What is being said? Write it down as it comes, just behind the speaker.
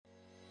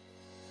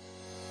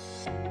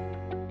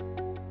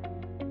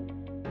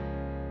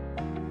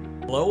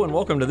Hello and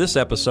welcome to this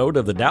episode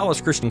of the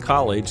Dallas Christian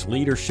College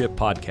Leadership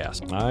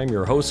Podcast. I'm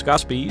your host, Scott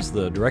Spies,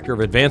 the Director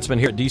of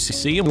Advancement here at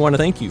DCC, and we want to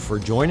thank you for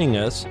joining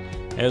us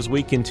as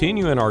we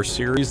continue in our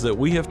series that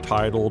we have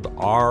titled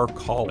Our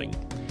Calling.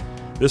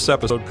 This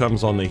episode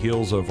comes on the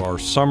heels of our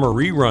summer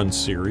rerun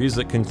series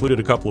that concluded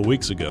a couple of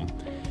weeks ago.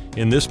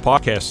 In this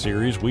podcast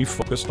series, we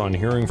focused on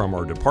hearing from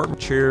our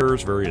department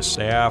chairs, various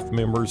staff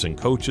members, and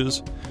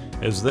coaches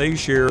as they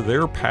share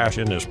their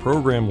passion as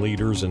program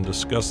leaders and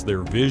discuss their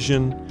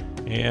vision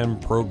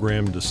and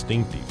program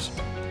distinctives.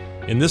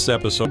 In this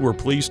episode, we're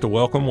pleased to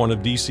welcome one of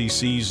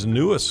DCC's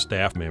newest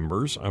staff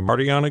members,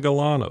 Mariana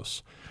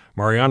Galanos.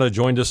 Mariana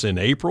joined us in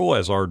April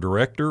as our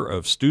Director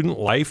of Student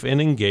Life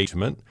and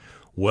Engagement.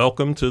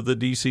 Welcome to the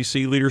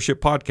DCC Leadership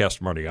Podcast,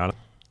 Mariana.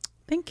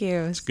 Thank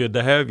you. It's good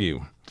to have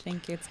you.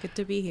 Thank you. It's good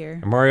to be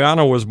here.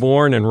 Mariana was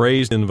born and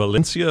raised in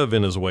Valencia,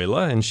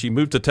 Venezuela, and she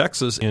moved to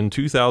Texas in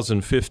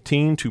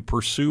 2015 to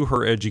pursue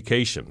her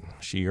education.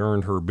 She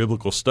earned her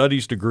biblical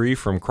studies degree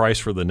from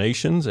Christ for the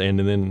Nations, and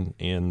then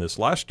in this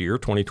last year,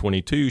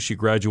 2022, she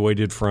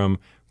graduated from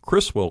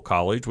Criswell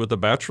College with a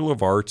Bachelor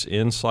of Arts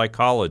in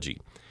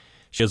Psychology.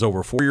 She has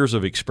over 4 years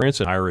of experience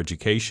in higher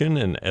education,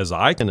 and as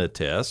I can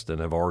attest and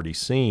have already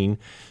seen,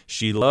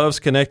 she loves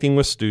connecting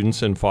with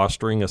students and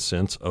fostering a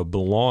sense of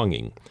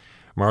belonging.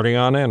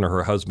 Mariana and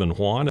her husband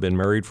Juan have been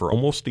married for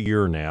almost a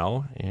year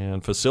now,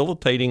 and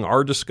facilitating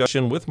our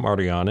discussion with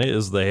Mariana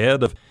is the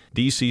head of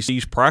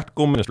DCC's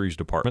Practical Ministries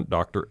Department,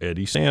 Dr.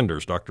 Eddie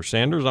Sanders. Dr.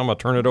 Sanders, I'm going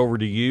to turn it over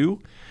to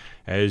you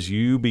as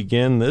you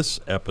begin this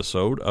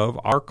episode of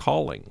Our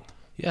Calling.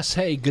 Yes,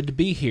 hey, good to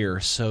be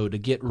here. So to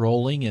get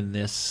rolling in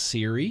this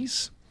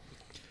series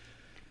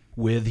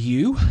with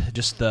you,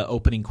 just the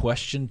opening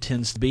question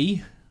tends to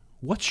be,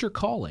 what's your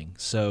calling?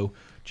 So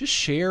just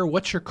share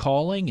what's your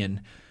calling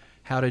and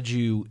how did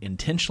you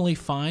intentionally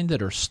find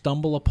it or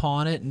stumble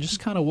upon it, and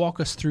just kind of walk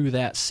us through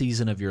that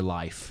season of your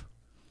life.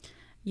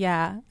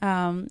 Yeah.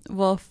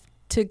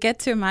 To get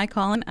to my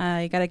calling,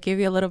 I got to give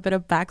you a little bit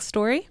of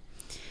backstory.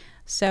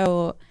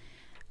 So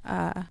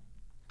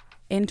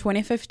in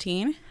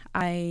 2015,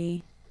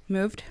 I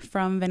moved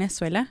from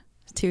Venezuela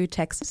to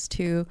Texas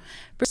to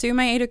pursue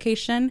my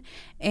education,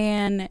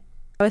 and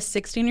I was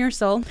 16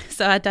 years old.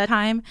 So at that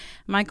time,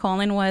 my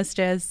calling was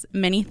just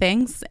many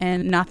things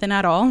and nothing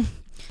at all.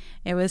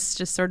 It was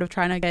just sort of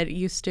trying to get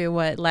used to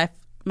what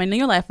my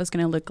new life was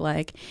going to look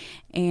like.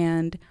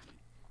 And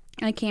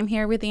I came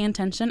here with the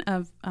intention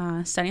of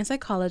studying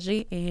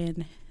psychology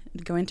and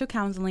going to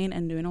counseling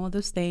and doing all of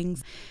those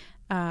things.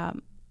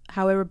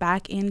 However,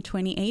 back in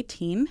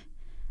 2018,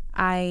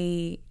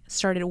 I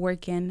started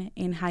working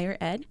in higher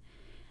ed.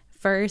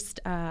 First,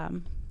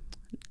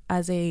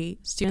 as a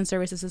student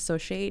services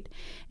associate,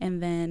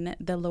 and then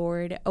the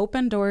Lord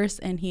opened doors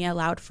and he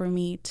allowed for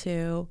me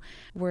to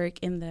work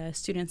in the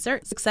student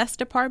success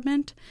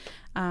department,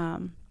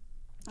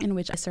 in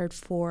which I served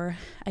for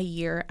a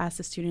year as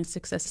a student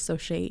success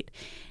associate.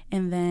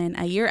 And then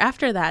a year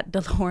after that,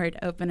 the Lord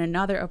opened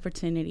another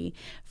opportunity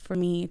for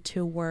me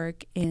to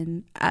work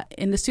in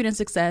the student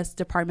success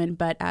department,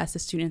 but as a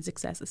student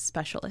success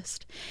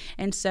specialist.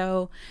 And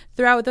so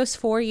throughout those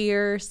 4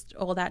 years,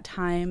 all that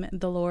time,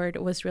 the Lord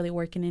was really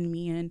working in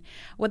me and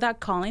what that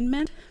calling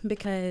meant,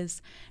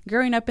 because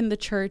growing up in the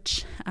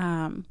church,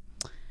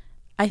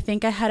 I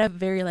think I had a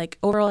very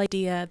overall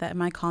idea that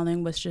my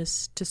calling was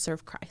just to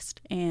serve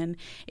Christ. And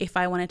if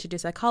I wanted to do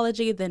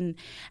psychology, then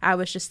I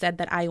was just said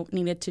that I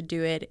needed to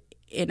do it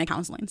in a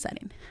counseling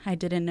setting. I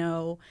didn't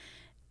know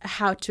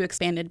how to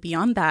expand it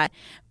beyond that,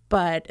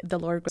 but the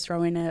Lord was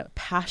throwing a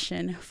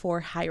passion for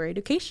higher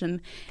education.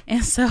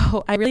 And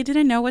so I really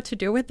didn't know what to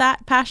do with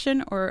that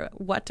passion or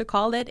what to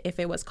call it, if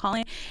it was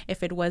calling,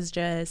 if it was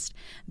just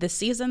the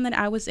season that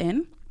I was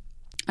in.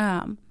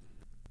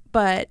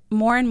 But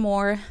more and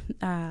more,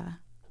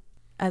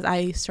 as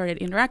I started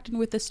interacting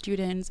with the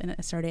students and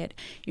I started,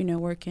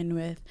 working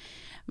with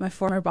my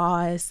former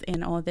boss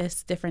and all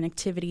this different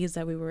activities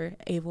that we were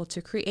able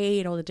to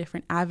create, all the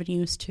different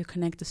avenues to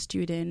connect the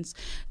students,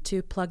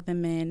 to plug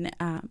them in,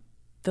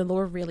 the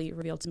Lord really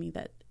revealed to me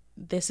that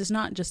this is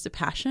not just a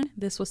passion.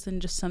 This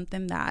wasn't just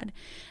something that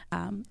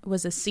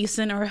was a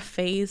season or a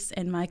phase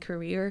in my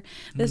career.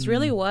 This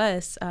really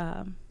was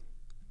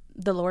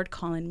the Lord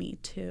calling me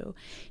to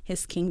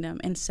his kingdom.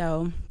 And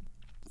so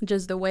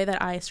just the way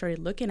that I started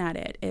looking at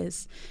it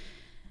is,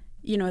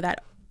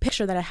 that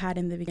picture that I had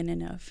in the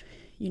beginning of,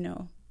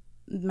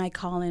 my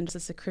calling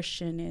as a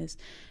Christian is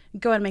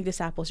go and make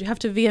disciples. You have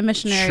to be a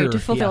missionary to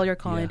fulfill your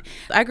calling.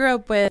 Yeah. I grew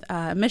up with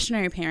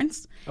missionary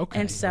parents.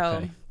 Okay. And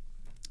so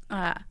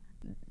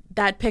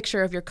that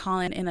picture of your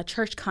calling in a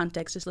church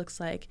context just looks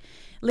like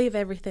leave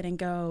everything and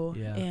go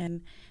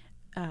and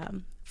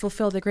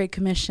fulfill the Great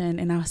Commission.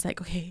 And I was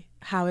like, okay,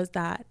 how is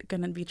that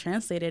going to be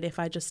translated if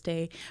I just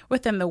stay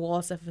within the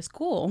walls of a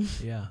school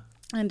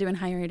and doing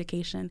higher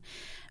education?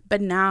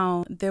 But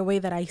now the way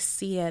that I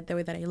see it, the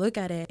way that I look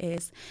at it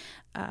is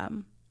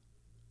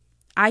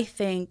I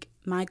think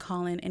my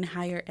calling in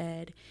higher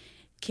ed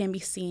can be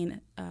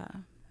seen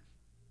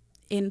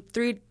in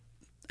three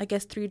I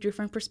guess, 3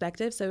 different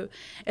perspectives. So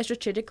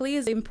strategically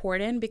is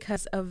important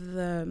because of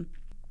the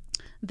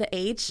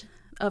age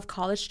of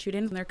college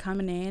students when they're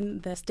coming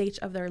in, the stage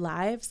of their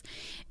lives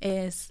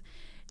is,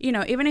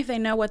 even if they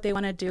know what they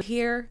want to do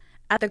here,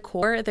 at the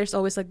core, there's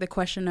always like the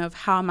question of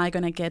how am I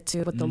going to get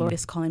to what the Lord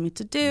is calling me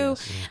to do?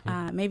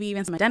 Yes. Maybe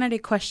even some identity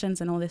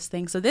questions and all these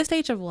things. So this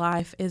stage of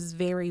life is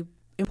very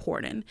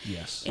important.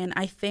 Yes. And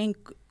I think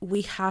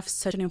we have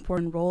such an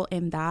important role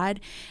in that,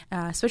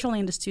 especially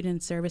in the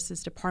student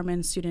services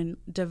department,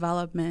 student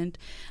development.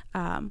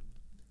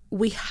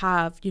 We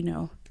have,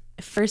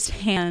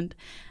 firsthand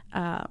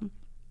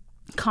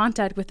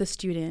contact with the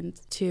student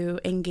to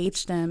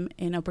engage them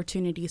in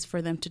opportunities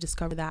for them to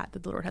discover that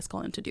the Lord has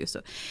called them to do.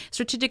 So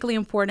strategically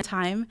important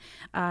time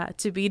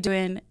to be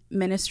doing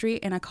ministry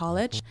in a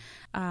college.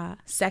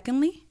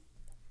 Secondly,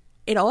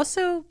 it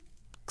also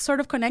sort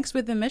of connects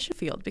with the mission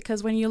field,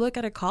 because when you look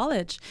at a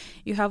college,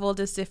 you have all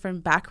these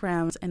different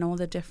backgrounds and all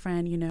the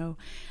different,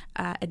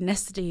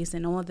 ethnicities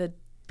and all the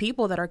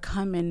people that are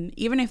coming,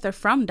 even if they're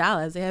from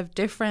Dallas, they have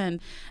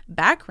different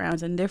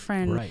backgrounds and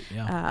different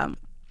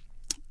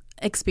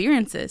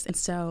experiences. And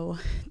so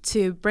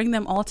to bring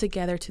them all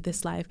together to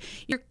this life,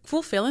 you're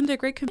fulfilling the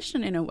Great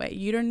Commission in a way.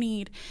 You don't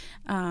need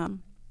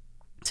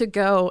to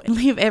go and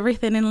leave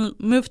everything and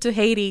move to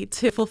Haiti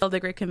to fulfill the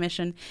Great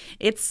Commission.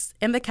 It's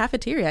in the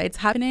cafeteria. It's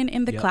happening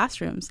in the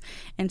classrooms.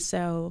 And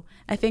so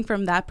I think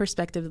from that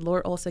perspective, the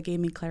Lord also gave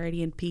me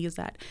clarity and peace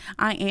that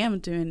I am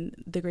doing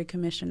the Great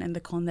Commission and the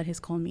calling that He's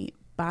called me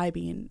by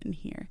being in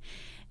here.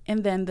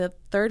 And then the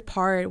third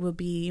part will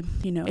be,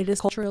 it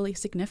is culturally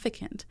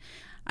significant.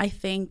 I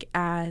think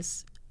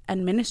as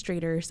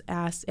administrators,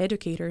 as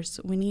educators,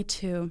 we need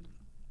to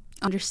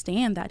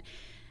understand that,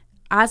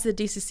 as the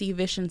DCC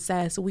vision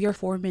says, we are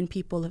forming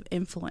people of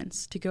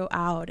influence to go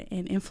out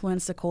and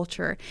influence the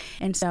culture.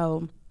 And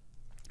so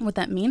what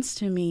that means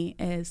to me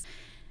is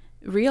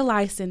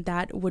realizing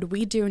that what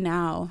we do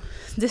now,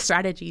 the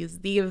strategies,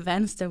 the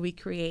events that we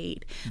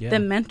create, the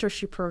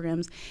mentorship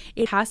programs,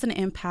 it has an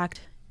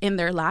impact in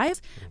their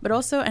lives, but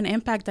also an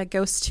impact that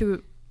goes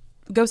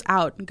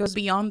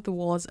beyond the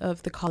walls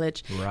of the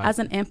college, has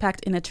an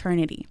impact in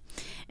eternity.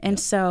 And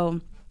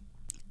so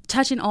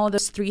touching all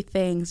those 3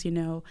 things,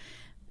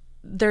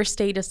 their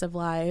status of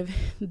life,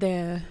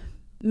 the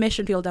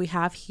mission field that we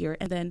have here,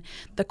 and then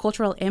the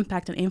cultural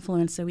impact and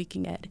influence that we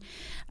can get.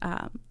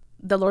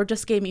 The Lord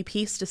just gave me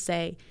peace to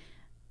say,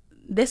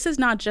 this is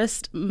not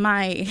just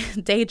my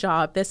day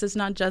job. This is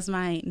not just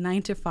my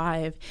 9 to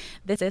 5.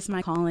 This is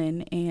my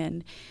calling.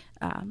 And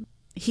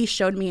He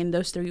showed me in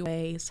those 3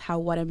 ways how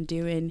what I'm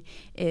doing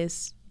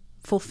is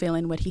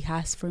fulfilling what He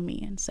has for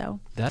me. And so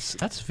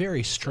that's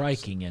very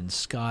striking. And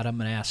Scott, I'm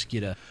going to ask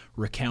you to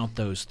recount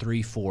those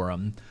 3 for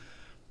them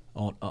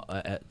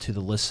to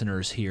the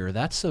listeners here.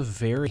 That's a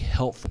very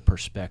helpful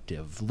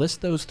perspective. List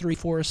those 3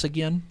 for us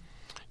again.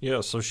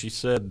 Yeah, so she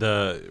said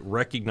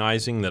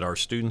recognizing that our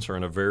students are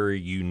in a very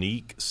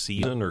unique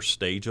season or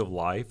stage of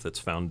life that's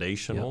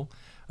foundational.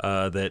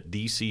 That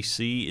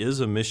DCC is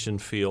a mission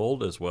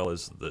field, as well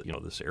as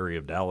this area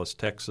of Dallas,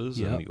 Texas,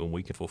 and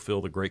we can fulfill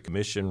the Great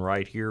Commission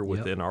right here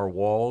within our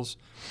walls,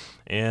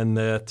 and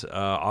that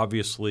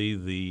obviously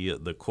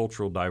the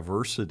cultural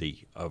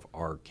diversity of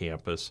our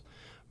campus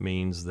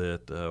means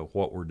that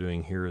what we're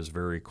doing here is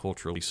very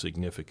culturally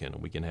significant,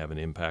 and we can have an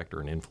impact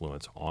or an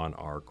influence on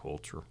our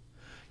culture.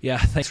 Yeah,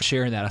 thanks for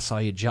sharing that. I saw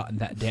you jotting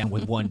that down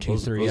with 1, 2,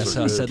 3.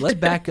 So I said, let's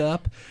back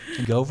up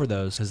and go over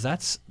those, because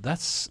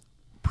that's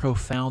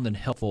profound and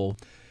helpful.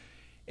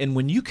 And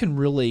when you can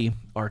really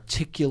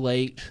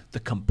articulate the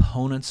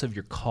components of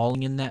your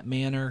calling in that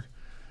manner,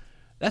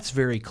 that's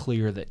very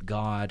clear that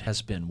God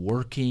has been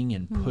working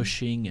and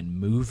pushing and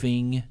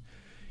moving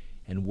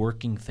and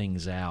working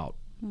things out.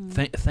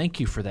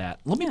 Thank you for that.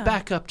 Let me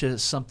back up to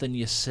something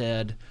you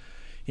said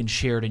and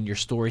shared in your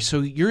story. So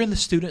you're in the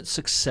Student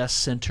Success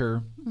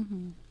Center.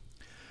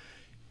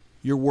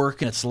 You're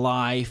working its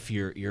life.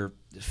 You're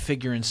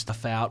figuring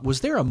stuff out.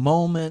 Was there a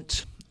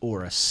moment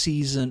or a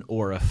season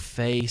or a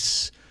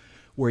face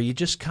where you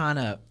just kind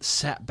of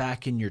sat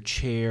back in your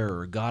chair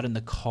or got in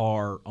the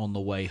car on the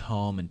way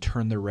home and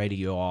turned the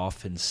radio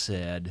off and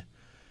said,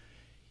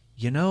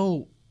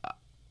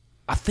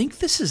 I think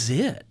this is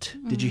it?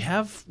 Did you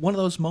have one of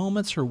those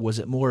moments, or was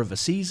it more of a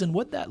season?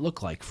 What'd that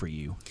look like for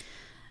you?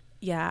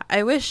 Yeah,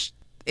 I wish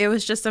it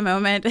was just a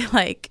moment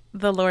like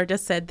the Lord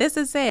just said, this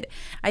is it.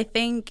 I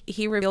think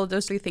He revealed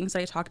those 3 things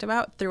that I talked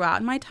about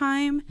throughout my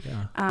time.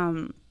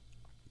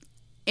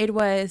 It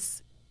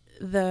was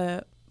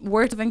the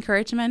words of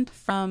encouragement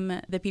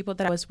from the people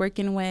that I was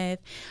working with,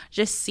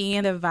 just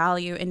seeing the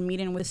value in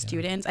meeting with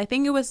students. I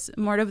think it was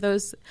more of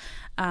those,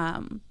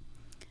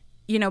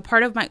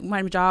 part of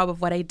my job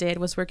of what I did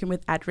was working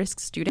with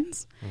at-risk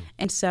students.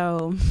 And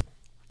so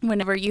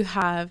whenever you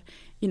have,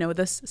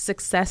 those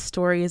success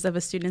stories of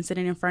a student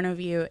sitting in front of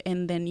you,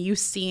 and then you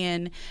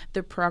seeing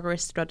the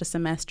progress throughout the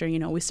semester,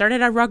 we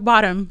started at rock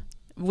bottom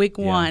week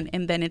 1,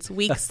 and then it's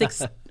week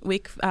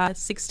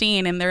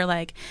 16, and they're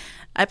like,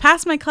 I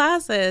passed my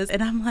classes,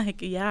 and I'm like,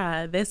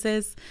 this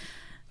is,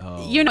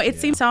 it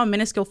seems so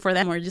minuscule for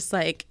them, or just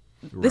like,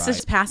 this Right.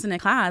 is passing a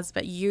class,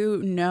 but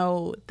you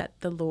know that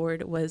the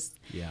Lord was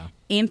Yeah.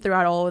 in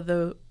throughout all of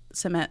the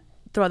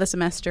throughout the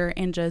semester,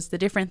 and just the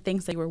different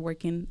things that you were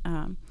working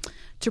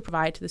to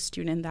provide to the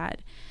student,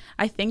 that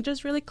I think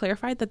just really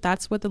clarified that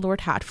that's what the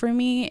Lord had for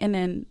me. And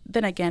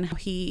then again, how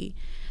he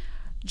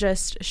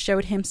just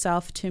showed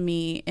himself to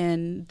me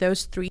in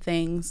those three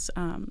things.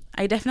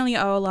 I definitely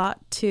owe a lot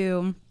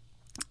to,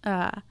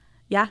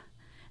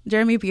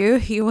 Jeremy Bew.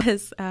 He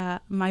was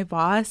my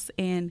boss,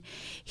 and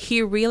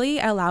he really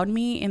allowed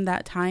me in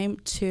that time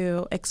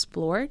to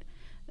explore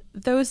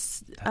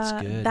those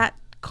That's good. that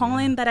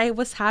calling that I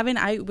was having.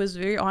 I was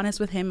very honest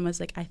with him and was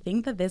like, I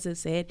think that this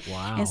is it.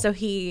 Wow. And so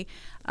he,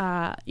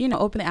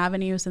 opened the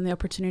avenues and the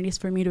opportunities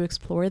for me to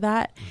explore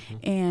that,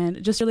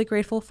 and just really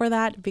grateful for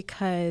that,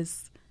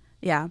 because,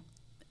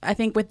 I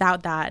think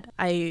without that,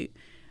 I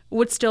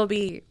would still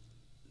be,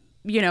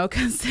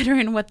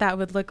 considering what that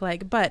would look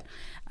like. But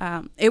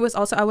it was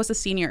also, I was a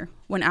senior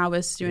when I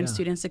was doing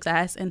student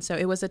success. And so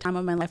it was a time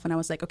of my life when I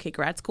was like, okay,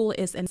 grad school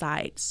is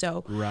inside.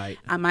 So Right.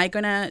 am I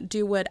going to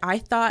do what I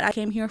thought I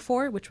came here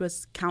for, which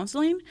was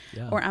counseling?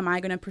 Yeah. Or am I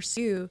going to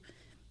pursue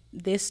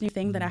this new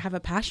thing that I have a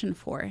passion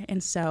for?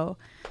 And so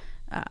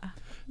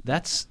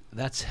That's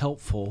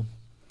helpful.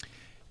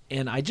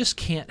 And I just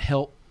can't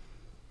help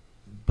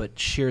but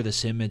share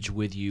this image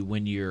with you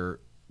when you're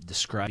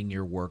describing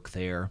your work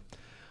there.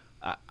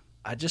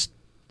 I just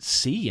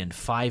see in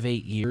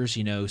 5-8 years,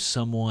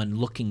 someone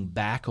looking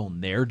back on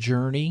their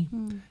journey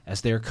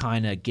as they're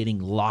kind of getting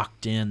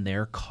locked in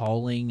their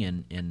calling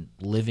and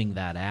living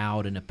that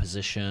out in a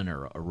position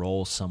or a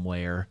role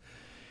somewhere.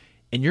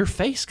 And your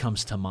face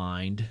comes to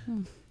mind,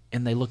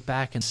 and they look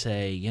back and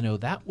say,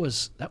 that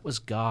was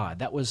God.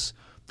 That was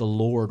the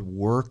Lord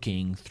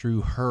working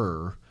through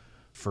her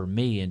for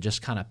me, and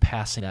just kind of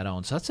passing that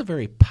on. So that's a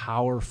very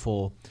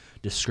powerful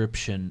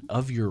description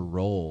of your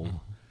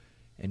role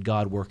and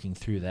God working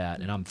through that.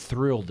 And I'm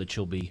thrilled that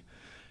you'll be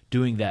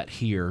doing that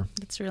here.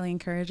 it's really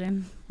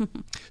encouraging.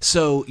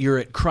 So you're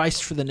at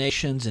Christ for the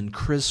Nations in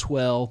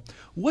Criswell.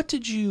 What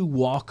did you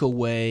walk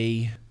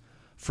away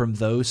from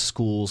those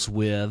schools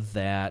with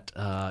that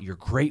you're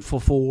grateful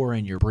for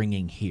and you're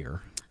bringing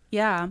here?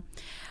 Yeah.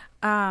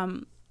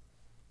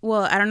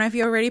 Well, I don't know if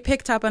you already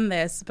picked up on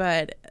this,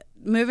 but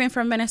moving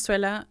from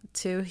Venezuela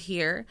to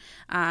here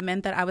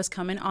meant that I was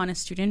coming on a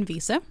student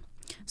visa.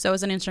 So I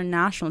was an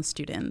international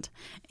student,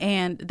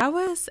 and that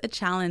was a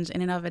challenge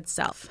in and of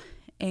itself.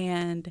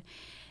 And,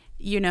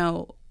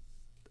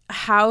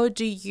 how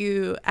do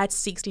you, at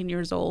 16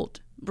 years old,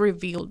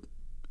 reveal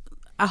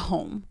a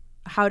home?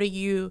 How do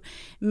you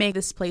make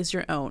this place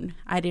your own?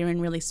 I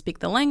didn't really speak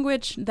the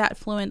language that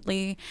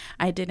fluently.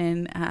 I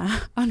didn't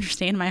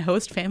understand my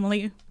host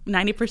family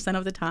 90%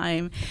 of the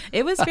time.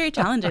 It was very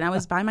challenging. I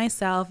was by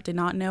myself, did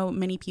not know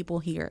many people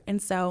here.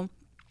 And so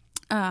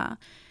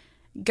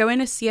going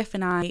to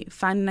CFNI,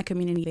 finding a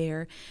community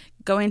there,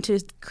 going to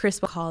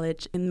Criswell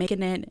College and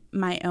making it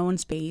my own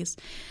space,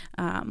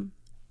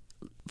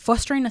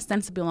 fostering a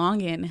sense of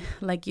belonging,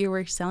 like you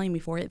were telling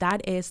before,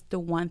 that is the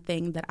one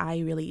thing that I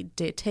really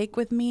did take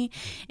with me.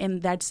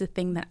 And that's the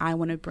thing that I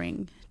want to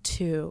bring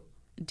to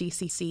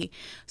DCC.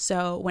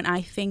 So when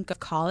I think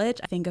of college,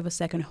 I think of a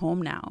second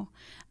home now,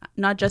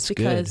 not just That's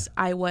because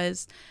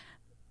good.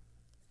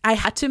 I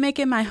had to make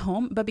it my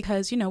home, but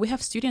because, we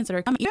have students that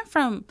are coming even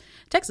from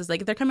Texas, like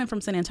if they're coming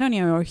from San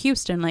Antonio or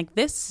Houston, like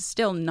this is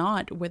still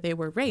not where they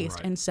were raised.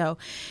 Right. And so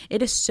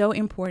it is so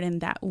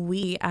important that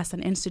we as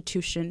an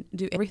institution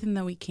do everything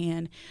that we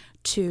can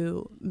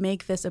to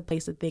make this a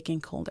place that they can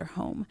call their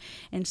home.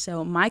 And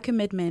so my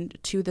commitment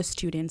to the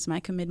students, my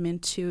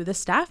commitment to the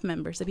staff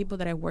members, the people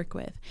that I work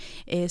with,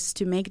 is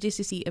to make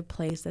DCC a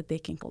place that they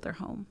can call their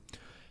home.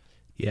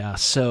 Yeah,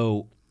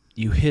 so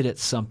you hit at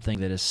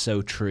something that is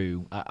so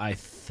true. I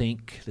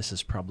think this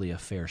is probably a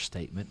fair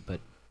statement,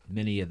 but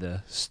many of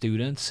the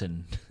students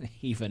and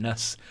even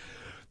us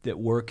that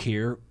work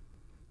here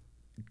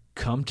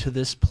come to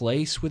this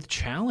place with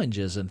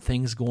challenges and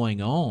things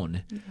going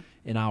on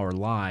in our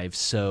lives.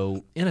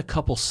 So in a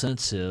couple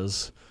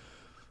senses,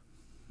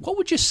 what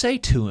would you say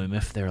to them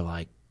if they're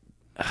like,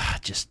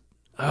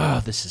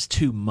 this is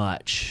too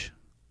much?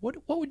 What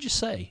would you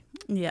say?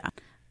 Yeah.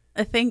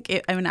 I think,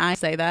 I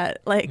say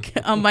that like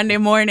on Monday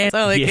morning,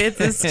 so like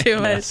it's too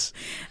much.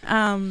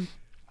 Yes.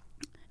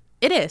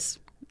 It is.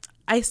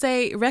 I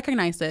say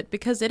recognize it,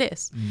 because it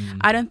is.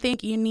 I don't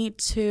think you need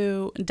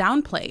to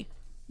downplay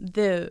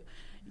the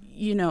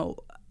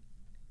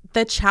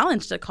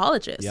challenge that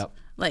college is. Yep.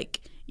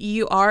 Like,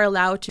 you are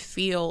allowed to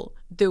feel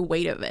the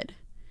weight of it.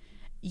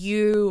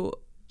 You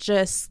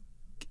just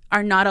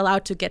are not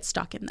allowed to get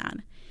stuck in that.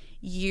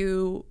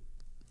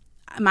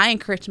 My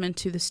encouragement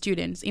to the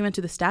students, even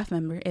to the staff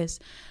member, is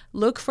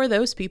look for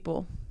those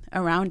people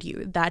around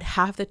you that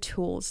have the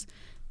tools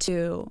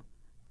to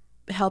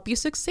help you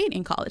succeed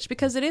in college,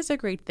 because it is a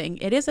great thing.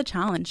 It is a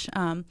challenge.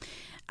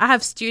 I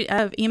have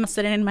emails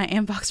sitting in my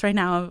inbox right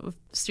now of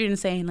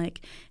students saying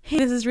like, hey,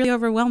 this is really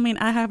overwhelming.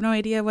 I have no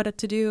idea what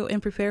to do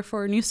and prepare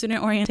for new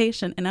student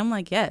orientation. And I'm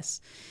like,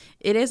 yes,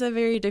 it is a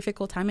very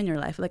difficult time in your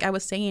life. Like I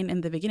was saying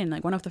in the beginning,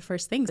 like one of the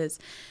first things is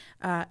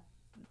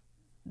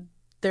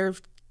their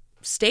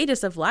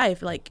stages of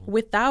life, like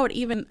without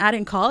even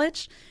adding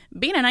college,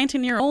 being a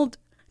 19-year-old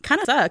kind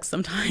of sucks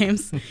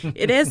sometimes.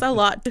 It is a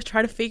lot to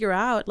try to figure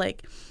out.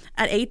 Like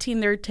at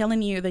 18, they're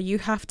telling you that you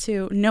have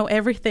to know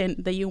everything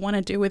that you want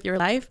to do with your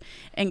life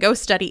and go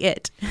study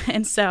it.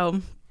 And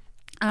so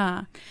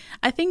I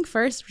think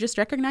first just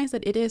recognize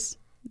that it is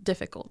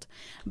difficult,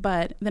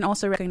 but then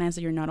also recognize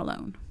that you're not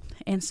alone.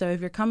 And so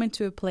if you're coming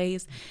to a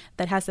place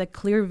that has a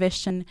clear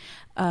vision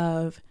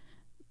of,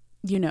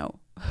 you know,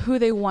 who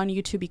they want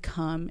you to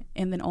become,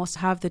 and then also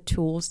have the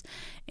tools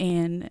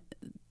and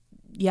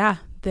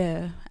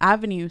the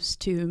avenues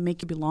to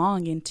make you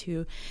belong and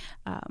to,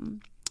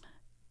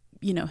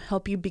 you know,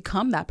 help you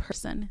become that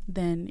person,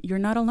 then you're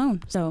not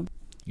alone. So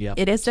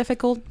it is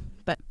difficult,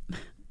 but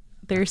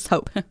there's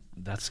hope.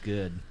 That's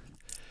good.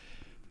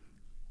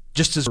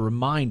 Just as a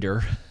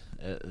reminder,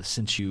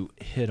 since you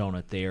hit on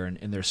it there,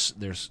 and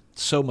there's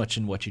so much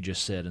in what you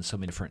just said and so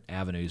many different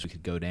avenues we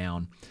could go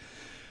down,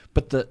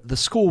 but the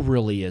school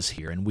really is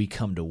here, and we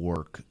come to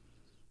work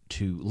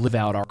to live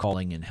out our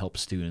calling and help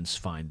students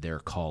find their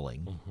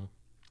calling. Mm-hmm.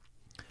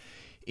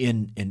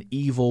 In an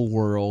evil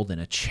world, in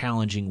a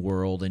challenging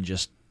world, and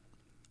just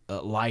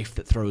a life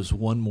that throws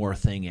one more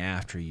thing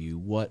after you,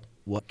 what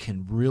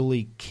can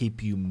really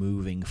keep you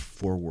moving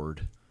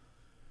forward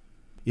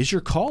is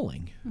your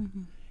calling.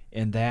 Mm-hmm.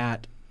 And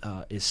that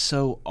is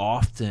so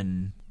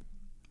often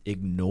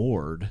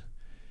ignored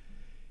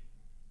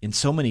in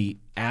so many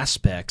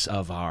aspects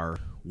of our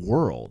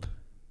world.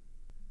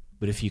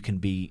 But if you can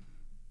be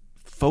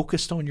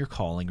focused on your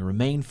calling,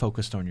 remain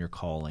focused on your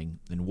calling,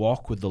 and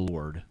walk with the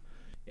Lord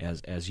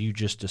as you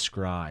just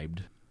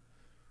described,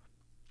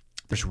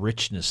 there's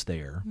richness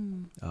there.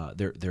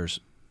 There's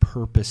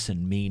purpose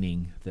and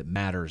meaning that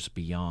matters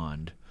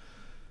beyond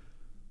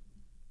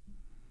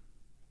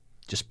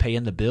just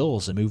paying the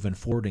bills and moving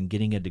forward and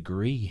getting a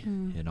degree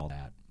and all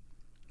that.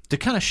 To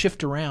kind of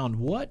shift around,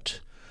 what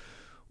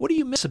do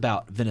you miss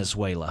about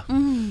Venezuela?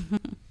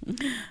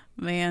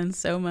 Man,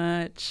 so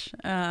much.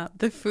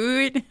 The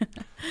food.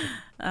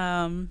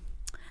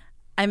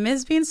 I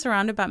miss being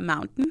surrounded by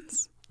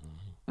mountains.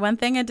 One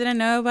thing I didn't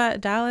know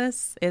about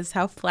Dallas is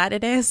how flat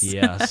it is.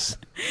 Yes.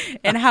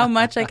 And how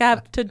much I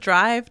got to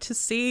drive to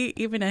see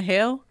even a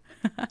hill.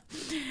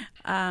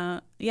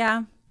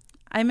 Yeah.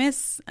 I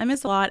miss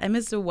a lot. I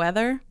miss the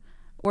weather.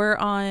 We're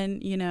on,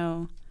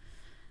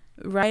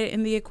 right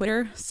in the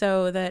equator,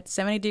 so that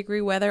 70-degree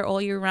weather all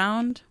year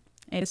round,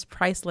 it is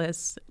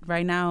priceless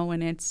right now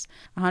when it's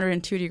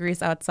 102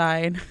 degrees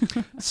outside.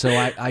 So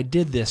I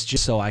did this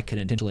just so I could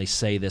intentionally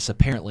say this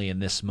apparently in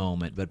this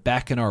moment, but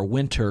back in our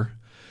winter,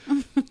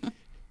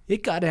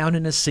 it got down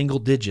into single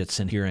digits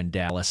in here in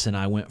Dallas, and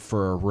I went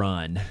for a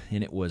run,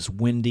 and it was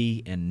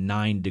windy and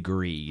 9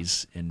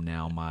 degrees, and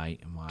now my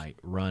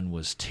run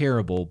was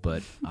terrible,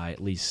 but I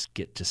at least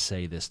get to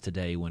say this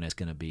today when it's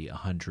going to be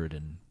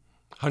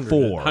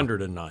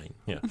 109,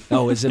 yeah.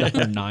 Oh, is it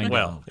 109?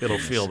 Well, it'll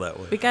feel that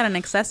way. We got an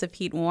excessive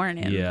heat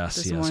warning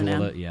this morning.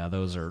 Well,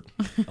 those are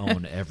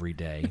on every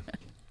day.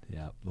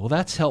 Yeah, well,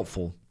 that's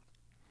helpful.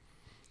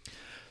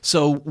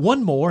 So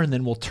one more, and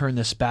then we'll turn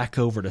this back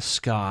over to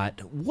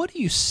Scott. What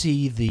do you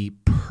see the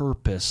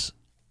purpose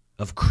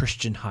of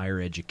Christian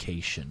higher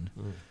education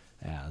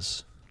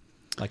as?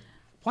 Like,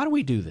 why do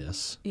we do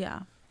this?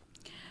 Yeah.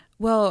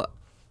 Well,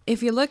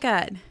 if you look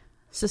at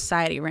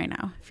society right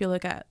now, if you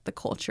look at the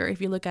culture,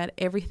 if you look at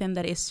everything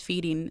that is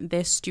feeding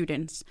these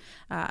students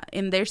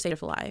in their state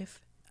of life,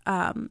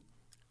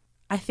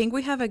 I think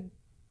we have a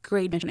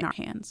great mission in our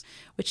hands,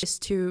 which is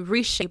to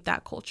reshape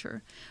that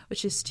culture,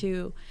 which is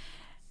to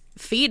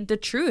feed the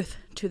truth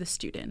to the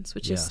students,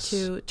 which is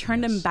to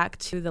turn them back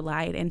to the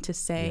light and to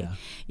say,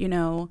 you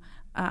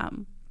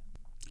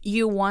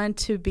want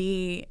to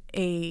be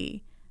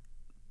a,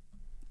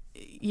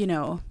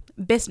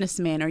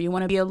 businessman, or you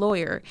want to be a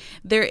lawyer.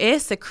 There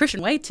is a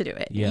Christian way to do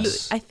it.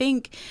 Yes. I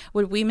think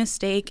what we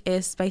mistake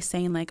is by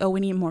saying like, oh,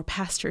 we need more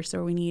pastors,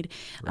 or we need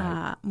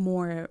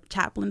more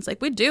chaplains. Like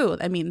we do.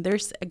 I mean,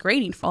 there's a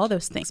great need for all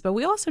those things, but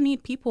we also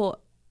need people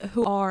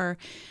who are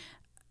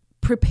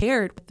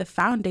prepared with the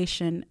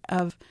foundation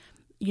of,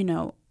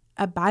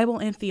 a Bible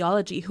and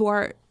theology, who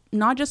are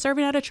not just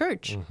serving at a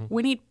church. Mm-hmm.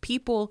 We need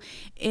people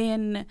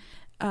in,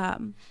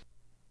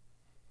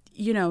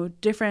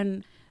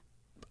 different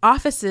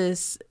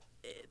offices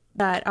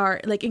that are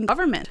like in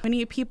government. We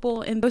need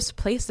people in those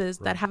places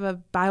that have a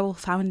Bible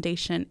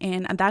foundation.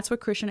 And that's what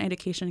Christian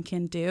education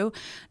can do,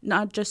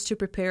 not just to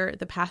prepare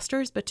the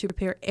pastors, but to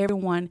prepare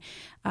everyone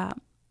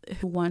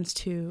who wants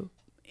to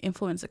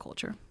influence the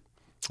culture.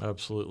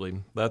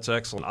 Absolutely. That's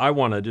excellent. I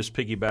want to just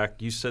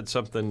piggyback. You said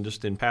something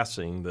just in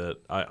passing that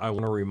I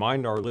want to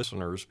remind our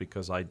listeners,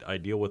 because I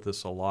deal with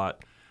this a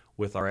lot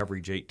with our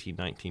average 18,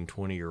 19,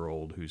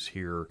 20-year-old who's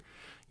here,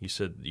 you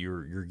said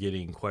you're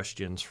getting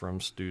questions from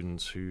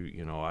students who,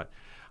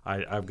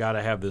 I've got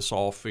to have this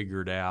all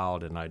figured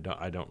out, and I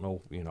don't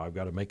know, I've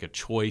got to make a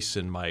choice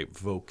in my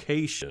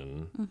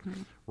vocation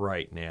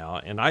right now.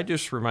 And I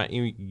just remind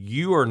you,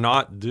 you are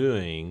not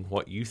doing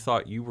what you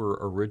thought you were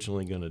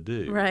originally going to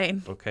do. Right.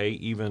 Okay,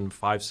 even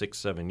 5, 6,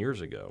 7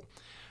 years ago.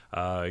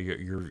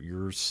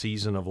 Your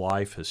season of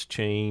life has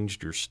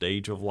changed, your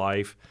stage of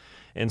life.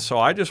 And so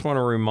I just want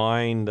to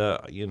remind,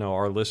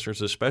 our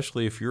listeners,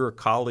 especially if you're a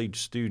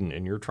college student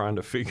and you're trying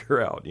to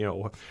figure out,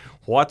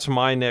 what's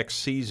my next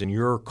season,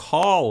 your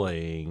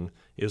calling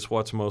is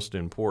what's most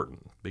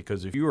important.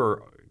 Because if you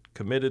are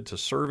committed to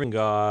serving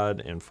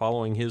God and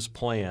following His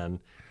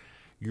plan,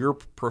 your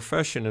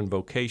profession and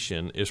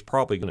vocation is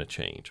probably going to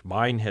change.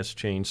 Mine has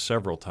changed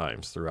several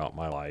times throughout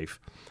my life.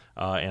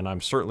 And I'm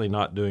certainly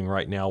not doing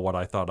right now what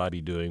I thought I'd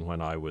be doing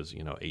when I was,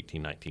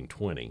 18, 19,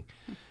 20.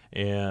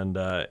 And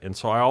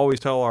so I always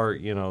tell our,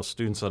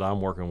 students that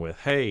I'm working with,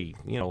 hey,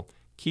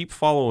 keep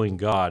following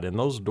God, and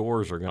those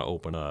doors are going to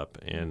open up,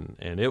 and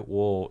it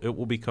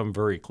will become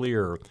very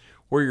clear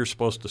where you're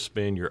supposed to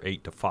spend your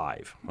 8 to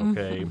 5,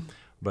 okay?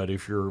 But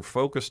if you're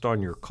focused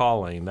on your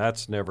calling,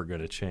 that's never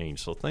going to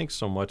change. So thanks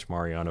so much,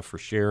 Mariana, for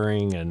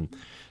sharing and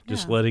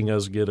just letting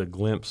us get a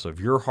glimpse of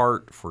your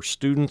heart for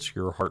students,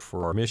 your heart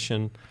for our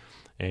mission,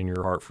 and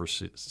your heart for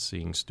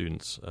seeing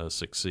students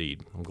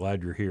succeed. I'm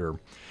glad you're here.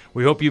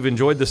 We hope you've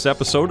enjoyed this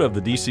episode of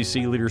the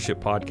DCC Leadership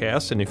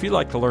Podcast. And if you'd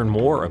like to learn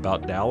more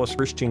about Dallas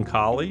Christian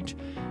College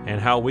and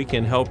how we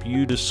can help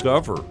you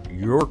discover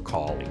your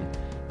calling,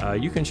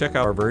 you can check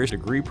out our various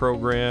degree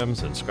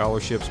programs and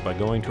scholarships by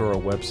going to our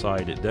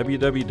website at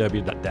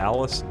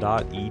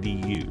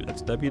www.dallas.edu.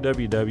 That's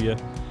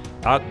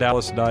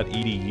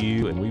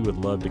www.dallas.edu, and we would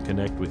love to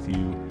connect with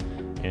you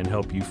and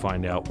help you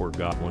find out where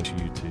God wants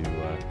you to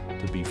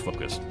be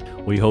focused.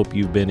 We hope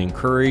you've been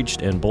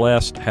encouraged and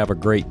blessed. Have a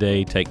great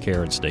day. Take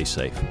care and stay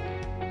safe.